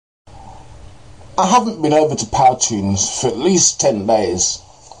I haven't been over to PowToon for at least 10 days,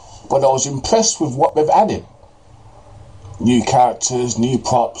 but I was impressed with what they've added. New characters, new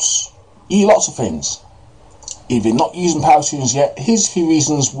props, lots of things. If you're not using PowToons yet, here's a few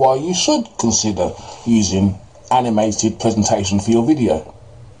reasons why you should consider using animated presentation for your video.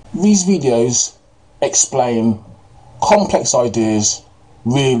 These videos explain complex ideas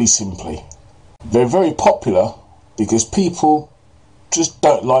really simply. They're very popular because people just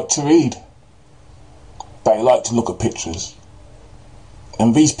don't like to read. They like to look at pictures.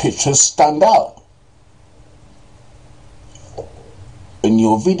 And these pictures stand out. And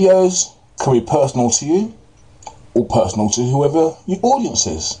your videos can be personal to you or personal to whoever your audience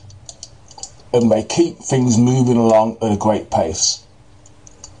is. And they keep things moving along at a great pace.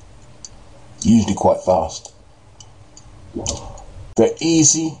 Usually quite fast. They're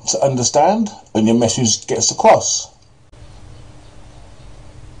easy to understand and your message gets across.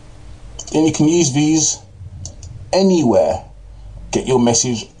 And you can use these anywhere. Get your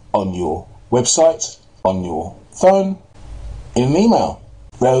message on your website, on your phone, in an email.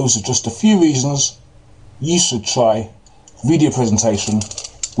 Those are just a few reasons you should try video presentation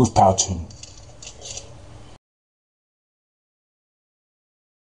with PowToon.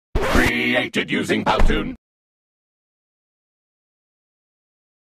 Created using PowToon.